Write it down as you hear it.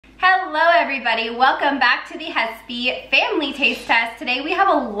Hello everybody, welcome back to the Hespe Family Taste Test. Today we have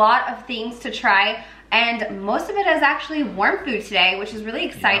a lot of things to try and most of it is actually warm food today, which is really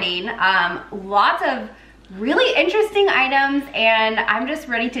exciting. Lots of really interesting items and I'm just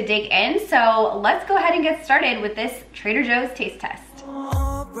ready to dig in. So let's go ahead and get started with this Trader Joe's taste test.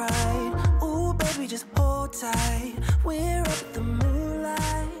 Alright, ooh baby just hold tight. We're up the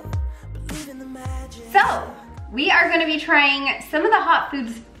moonlight, believe in the magic. So we are gonna be trying some of the hot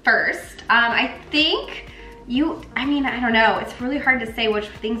foods first. I don't know. It's really hard to say which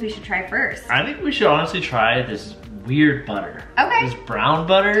things we should try first. I think we should honestly try this weird butter. Okay. This brown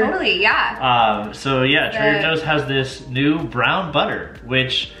butter. Totally, yeah. So yeah, Trader Joe's has this new brown butter,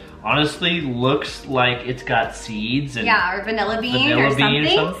 which honestly looks like it's got seeds and or vanilla bean or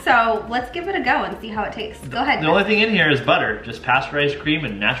something. So let's give it a go and see how it tastes. Go ahead. The only thing in here is butter, just pasteurized cream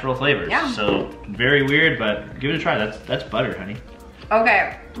and natural flavors. Yeah. So very weird, but give it a try. That's butter, honey.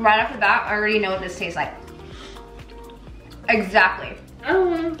 Okay, right off the bat, I already know what this tastes like. Exactly.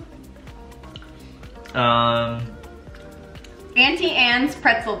 Auntie Anne's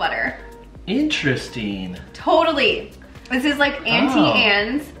pretzel butter. Interesting. Totally. This is like Auntie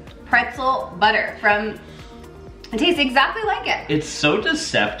Anne's pretzel butter from, it tastes exactly like it. It's so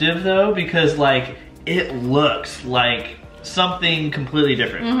deceptive though, because like, it looks like something completely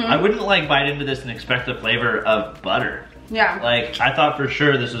different. I wouldn't like bite into this and expect the flavor of butter. Yeah. Like, I thought for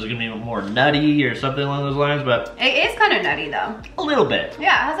sure this was gonna be more nutty or something along those lines, but it is kind of nutty though. a little bit.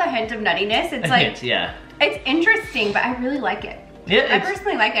 Yeah, it has a hint of nuttiness. It's like, hint, yeah. It's interesting, but I really like it. Yeah, I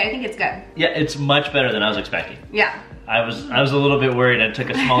personally like it. I think it's good. Yeah, it's much better than I was expecting. Yeah. I was a little bit worried. I took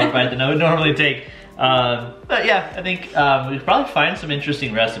a smaller bite than I would normally take. But yeah, I think we could probably find some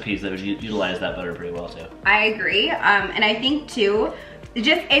interesting recipes that would utilize that butter pretty well too. I agree, and I think too,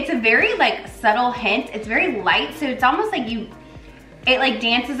 it's a very like subtle hint. It's very light, so it's almost like it like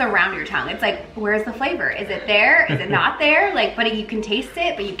dances around your tongue. It's like, where's the flavor? Is it there? Is it not there? Like, but you can taste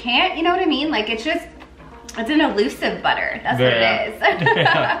it, but you can't, you know what I mean? Like, it's an elusive butter. That's what it is.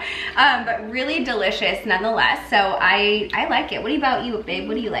 But really delicious nonetheless. So I like it. What about you, babe?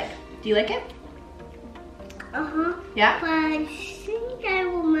 What do you like? Do you like it? Yeah? But I think I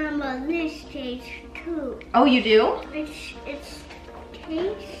remember this taste too. Oh, you do? It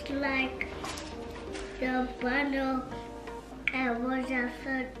tastes like the butter that was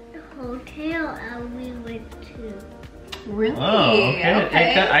at the hotel we went to. Really? Oh,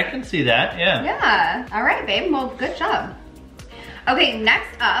 okay. I can see that, yeah. Yeah. All right, babe. Well, good job. Okay,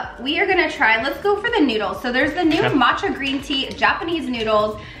 next up, we are gonna try, let's go for the noodles. So there's the new matcha green tea Japanese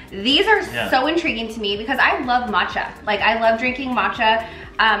noodles. These are so intriguing to me because I love matcha. Like, I love drinking matcha.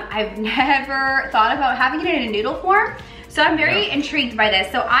 I've never thought about having it in a noodle form. So I'm very intrigued by this.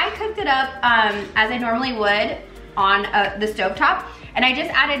 So I cooked it up as I normally would on the stovetop. And I just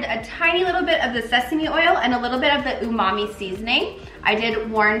added a tiny little bit of the sesame oil and a little bit of the umami seasoning. I did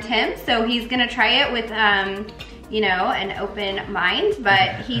warn Tim, so he's gonna try it with, you know, an open mind.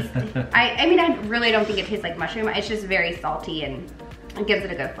 But he's, I mean, I really don't think it tastes like mushroom. It's just very salty and it gives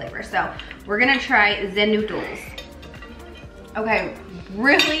it a good flavor. So we're gonna try the noodles. Okay,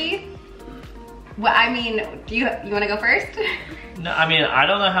 really? Well, I mean, you wanna go first? No, I mean, I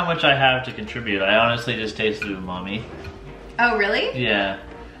don't know how much I have to contribute. I honestly just tasted umami. Oh, really? Yeah.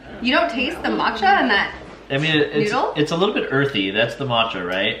 You don't taste the matcha and that noodle? It's a little bit earthy. That's the matcha,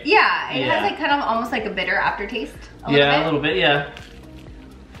 right? Yeah, it has like kind of almost like a bitter aftertaste. A little bit, yeah.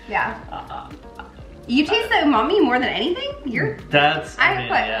 Yeah. You taste the umami more than anything? I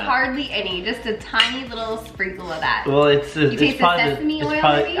put hardly any, just a tiny little sprinkle of that. Well, you taste the sesame oil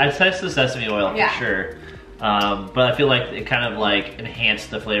maybe? I taste the sesame oil for sure. But I feel like it kind of like enhanced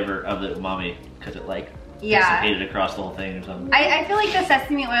the flavor of the umami because it like dissipated across the whole thing or something. I feel like the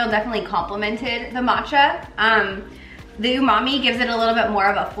sesame oil definitely complemented the matcha. The umami gives it a little bit more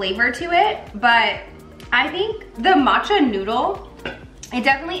of a flavor to it, but I think the matcha noodle,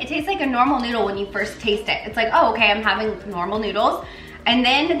 it tastes like a normal noodle when you first taste it. It's like, oh, okay, I'm having normal noodles. And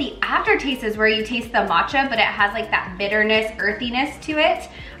then the aftertaste is where you taste the matcha, but it has like that bitterness, earthiness to it.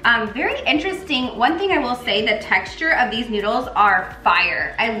 Very interesting. One thing I will say, the texture of these noodles are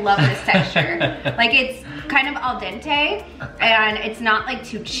fire. I love this texture. Like, it's kind of al dente and it's not like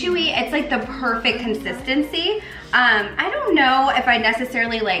too chewy. It's like the perfect consistency. I don't know if I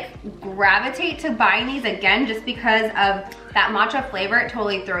necessarily like gravitate to buying these again just because of that matcha flavor. It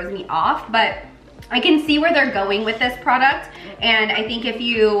totally throws me off, but I can see where they're going with this product, and I think if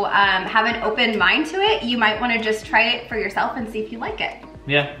you have an open mind to it, you might want to just try it for yourself and see if you like it.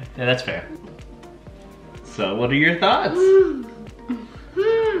 Yeah, that's fair. So what are your thoughts?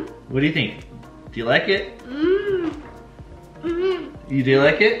 What do you think? Do you like it? You do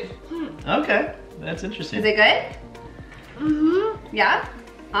like it? Okay, that's interesting. Is it good? Mm-hmm. Yeah?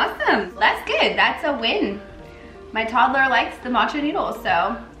 Awesome. That's good. That's a win. My toddler likes the matcha noodles,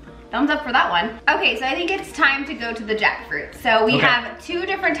 so thumbs up for that one. Okay, so I think it's time to go to the jackfruit. So we have 2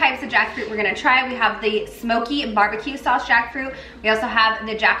 different types of jackfruit we're gonna try. We have the smoky barbecue sauce jackfruit. We also have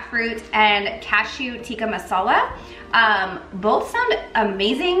the jackfruit and cashew tikka masala. Both sound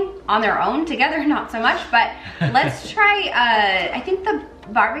amazing on their own, together not so much, but let's try, I think the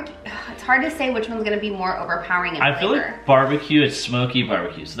barbecue, it's hard to say which one's gonna be more overpowering in flavor. I feel like barbecue is smoky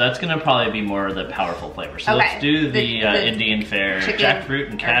barbecue, so that's gonna probably be more of the powerful flavor. So let's do the Indian fare jackfruit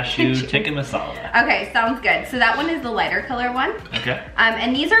and cashew tikka masala. Okay, sounds good. So that one is the lighter color one. Okay.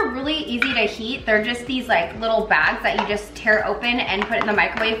 And these are really easy to heat. They're just these like little bags that you just tear open and put in the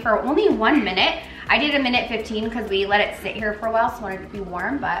microwave for only 1 minute. I did 1:15 because we let it sit here for a while, so I wanted it to be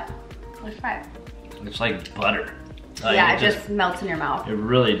warm, but let's try it. It's like butter. Yeah, it just melts in your mouth. It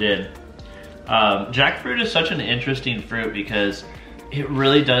really did. Jackfruit is such an interesting fruit because it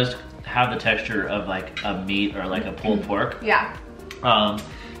really does have the texture of like a meat or like a pulled pork. Yeah. And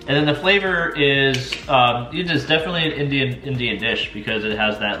then the flavor is, it is definitely an Indian dish because it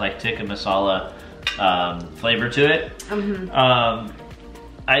has that like tikka masala flavor to it.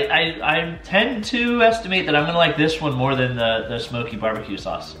 I tend to estimate that I'm gonna like this one more than the smoky barbecue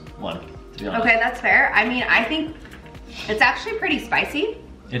sauce one, to be honest. Okay, that's fair. I mean, I think it's actually pretty spicy.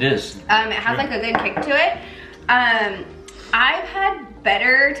 It is. It has like a good kick to it. I've had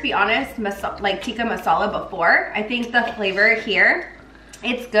better, to be honest, like tikka masala before. I think the flavor here,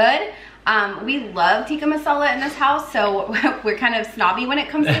 it's good. We love tikka masala in this house, so we're kind of snobby when it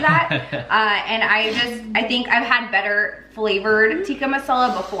comes to that. And I think I've had better flavored tikka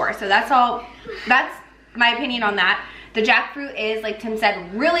masala before. So that's my opinion on that. The jackfruit is, like Tim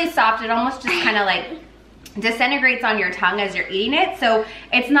said, really soft. It almost just kind of like disintegrates on your tongue as you're eating it. So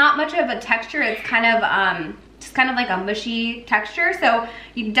it's not much of a texture. It's kind of, just kind of like a mushy texture. So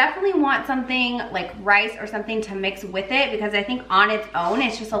you definitely want something like rice or something to mix with it, because I think on its own,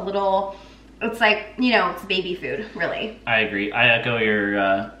 it's just a little, it's like, you know, it's baby food, really. I agree. I echo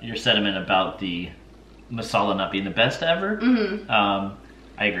your sentiment about the masala not being the best ever.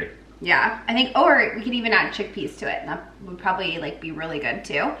 I agree. Yeah, I think, or we could even add chickpeas to it, and that would probably like be really good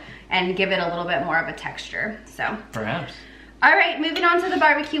too, and give it a little bit more of a texture, so. Perhaps. All right, moving on to the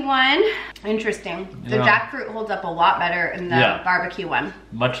barbecue one. Interesting. The jackfruit holds up a lot better in the barbecue one.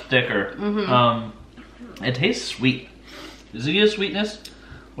 Much thicker. It tastes sweet. Does it get a sweetness?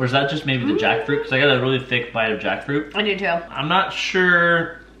 Or is that just maybe the jackfruit? Because I got a really thick bite of jackfruit. I do too. I'm not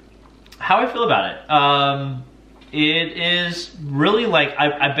sure how I feel about it. It is really like,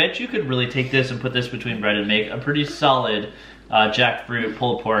 I bet you could really take this and put this between bread and make a pretty solid jackfruit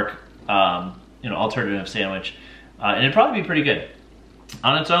pulled pork you know, alternative sandwich. And it'd probably be pretty good.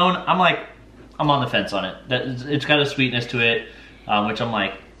 On its own, I'm on the fence on it. It's got a sweetness to it, which I'm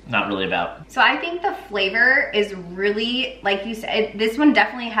like, not really about. So I think the flavor is really, like you said, this one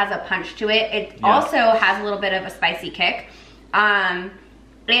definitely has a punch to it. It also has a little bit of a spicy kick.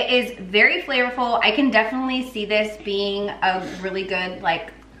 It is very flavorful. I can definitely see this being a really good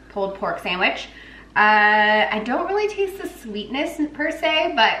like pulled pork sandwich. I don't really taste the sweetness per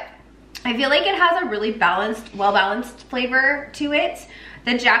se, but I feel like it has a really balanced, well-balanced flavor to it.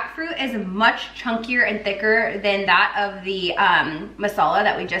 The jackfruit is much chunkier and thicker than that of the masala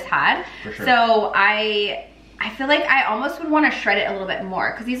that we just had. For sure. So I feel like I almost would want to shred it a little bit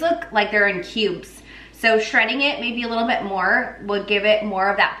more, because these look like they're in cubes. So shredding it maybe a little bit more would give it more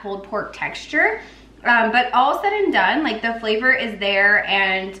of that pulled pork texture. But all said and done, like the flavor is there,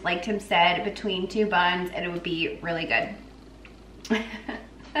 and like Tim said, between 2 buns, it would be really good.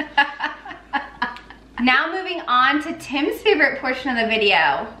 Now moving on to Tim's favorite portion of the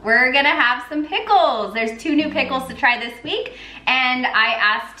video. We're gonna have some pickles. There's 2 new pickles to try this week, and I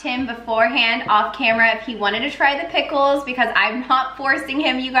asked Tim beforehand off camera if he wanted to try the pickles, because I'm not forcing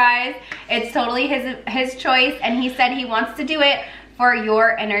him, you guys. It's totally his choice, and he said he wants to do it for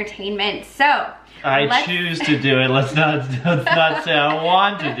your entertainment. So I choose to do it. Let's not say I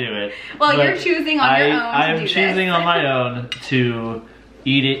want to do it. Well, you're choosing on your own. I'm choosing on my own to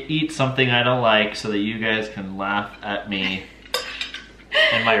eat something I don't like, so that you guys can laugh at me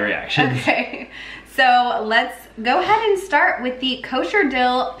and my reactions. Okay, so let's go ahead and start with the kosher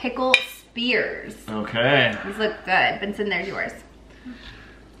dill pickle spears. Okay. These look good. Vincent, there's yours.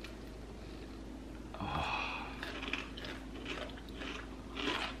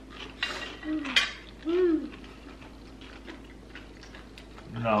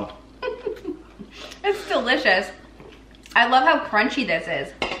 No. It's delicious. I love how crunchy this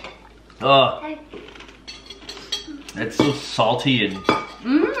is. Ugh. It's so salty and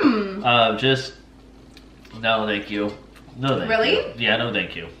just no, thank you. No, thank Really? you. Yeah, no,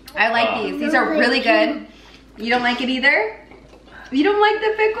 thank you. I like these. These are really good. You don't like it either? You don't like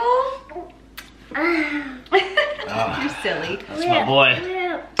the pickle? You're silly. That's my boy.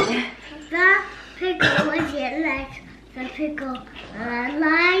 That pickle was it like the pickle I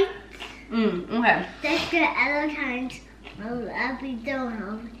like. Okay. That's the other times we don't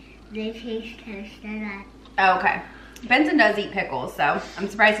have they taste that. Okay. Benson does eat pickles, so I'm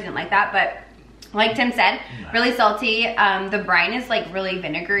surprised he didn't like that, but like Tim said, really salty. The brine is like really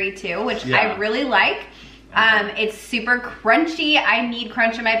vinegary too, which I really like. It's super crunchy. I need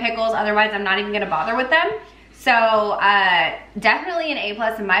crunch in my pickles, otherwise I'm not even gonna bother with them. So definitely an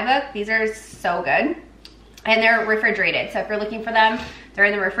A+ in my book. These are so good. And they're refrigerated. So if you're looking for them, they're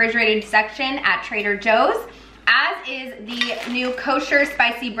in the refrigerated section at Trader Joe's. As is the new kosher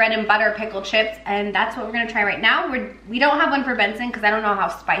spicy bread and butter pickle chips. And that's what we're gonna try right now. We don't have one for Benson because I don't know how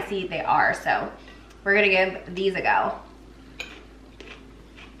spicy they are. So we're gonna give these a go.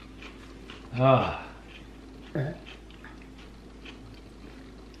 Oh.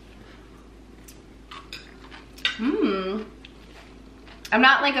 I'm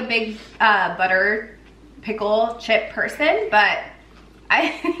not like a big butter pickle chip person, but I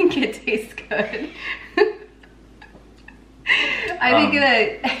think it tastes good. I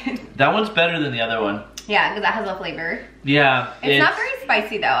think that one's better than the other one. Yeah, because that has a flavor. Yeah. It's not very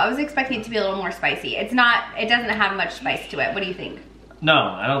spicy though. I was expecting it to be a little more spicy. It doesn't have much spice to it. What do you think? No,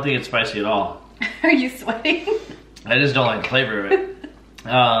 I don't think it's spicy at all. Are you sweating? I just don't like the flavor of it.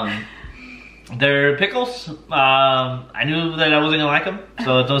 They're pickles. I knew that I wasn't gonna like them,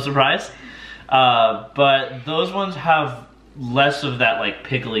 so it's no surprise. But those ones have less of that like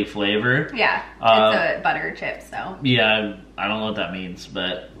pickly flavor. Yeah, it's a butter chip, so. Yeah, I don't know what that means,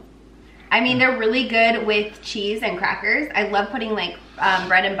 but. I mean, they're really good with cheese and crackers. I love putting like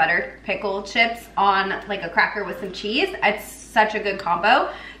bread and butter pickle chips on like a cracker with some cheese. It's such a good combo.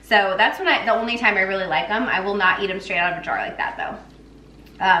 So that's the only time I really like them. I will not eat them straight out of a jar like that though.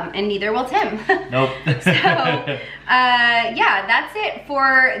 And neither will Tim. Nope. So, yeah, that's it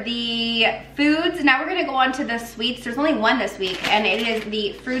for the foods. Now we're gonna go on to the sweets. There's only one this week, and it is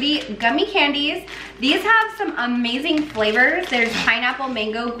the fruity gummy candies. These have some amazing flavors. There's pineapple,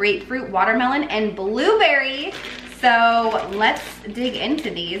 mango, grapefruit, watermelon, and blueberry. So let's dig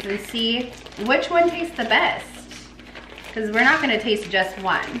into these and see which one tastes the best. Because we're not gonna taste just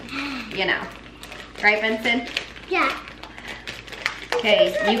one, you know. Right, Benson? Yeah.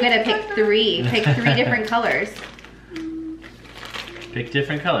 Okay, you gotta pick three. Pick 3 different colors. Pick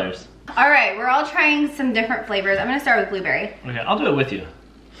different colors. All right, we're all trying some different flavors. I'm gonna start with blueberry. Okay, I'll do it with you.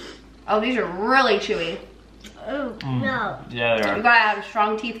 Oh, these are really chewy. Oh, no. Yeah, they You are. gotta have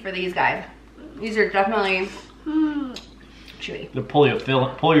strong teeth for these guys. These are definitely chewy. To pull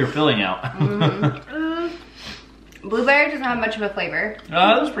your filling out. Blueberry doesn't have much of a flavor.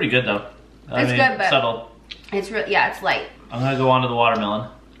 That was pretty good though. I It's mean, good, but subtle. it's yeah, it's light. I'm gonna go on to the watermelon.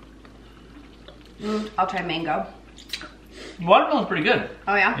 I'll try mango. Watermelon's pretty good.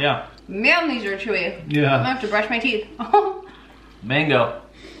 Oh yeah? Yeah. Man, these are chewy. I'm gonna Yeah. have to brush my teeth. Mango.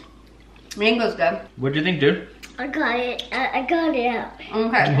 Mango's good. What'd you think, dude? I got it. I got it out.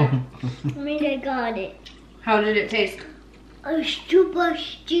 Okay. I mean, I got it. How did it taste? Super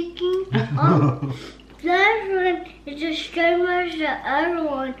sticky. That one is the same as the other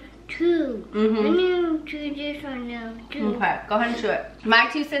one too. I need to do this one now too. Okay, go ahead and chew it. My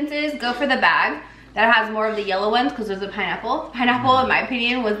 2 cents is go for the bag that has more of the yellow ones because there's a pineapple. Pineapple, in my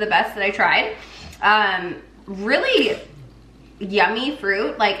opinion, was the best that I tried. Really yummy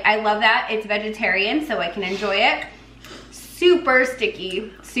fruit. Like, I love that it's vegetarian, so I can enjoy it. Super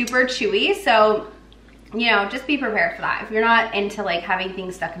sticky, super chewy. So, you know, just be prepared for that. If you're not into like having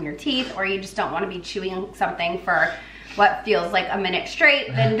things stuck in your teeth, or you just don't want to be chewing something for what feels like a minute straight,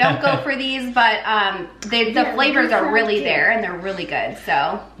 then don't go for these. But the flavors are really there and they're really good.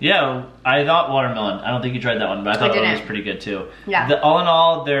 So Yeah, I thought watermelon. I don't think you tried that one, but I thought that one was pretty good too. Yeah. All in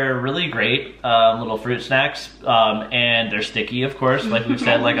all, they're really great little fruit snacks, and they're sticky, of course, like we've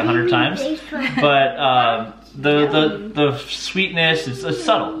said like 100 times. But the sweetness, it's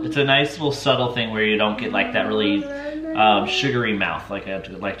subtle. It's a nice little subtle thing where you don't get like that really sugary mouth, like I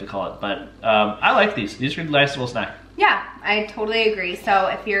like to call it. But I like these. These are a nice little snack. yeah, I totally agree. So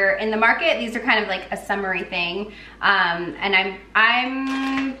if you're in the market, these are kind of like a summery thing. And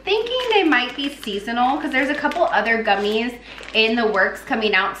I'm thinking they might be seasonal because there's a couple other gummies in the works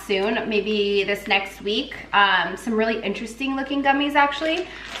coming out soon, maybe this next week. Some really interesting looking gummies actually.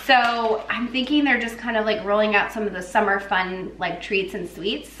 So I'm thinking they're just kind of like rolling out some of the summer fun like treats and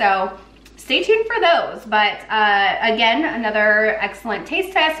sweets. So stay tuned for those. But again, another excellent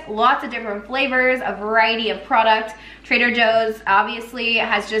taste test, lots of different flavors, a variety of product. Trader Joe's obviously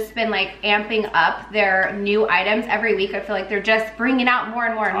has just been like amping up their new items every week. I feel like they're just bringing out more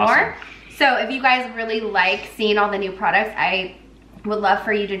and more and more. So if you guys really like seeing all the new products, I would love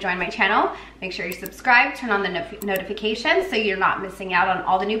for you to join my channel. Make sure you subscribe, turn on the notifications so you're not missing out on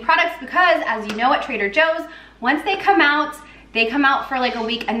all the new products, because as you know at Trader Joe's, once they come out for like a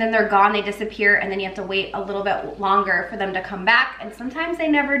week and then they're gone, they disappear, and then you have to wait a little bit longer for them to come back, and sometimes they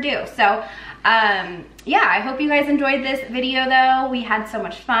never do. So yeah, I hope you guys enjoyed this video though. We had so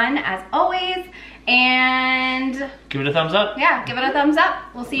much fun as always, and give it a thumbs up. Yeah, give it a thumbs up.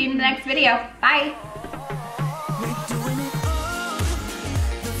 We'll see you in the next video. Bye.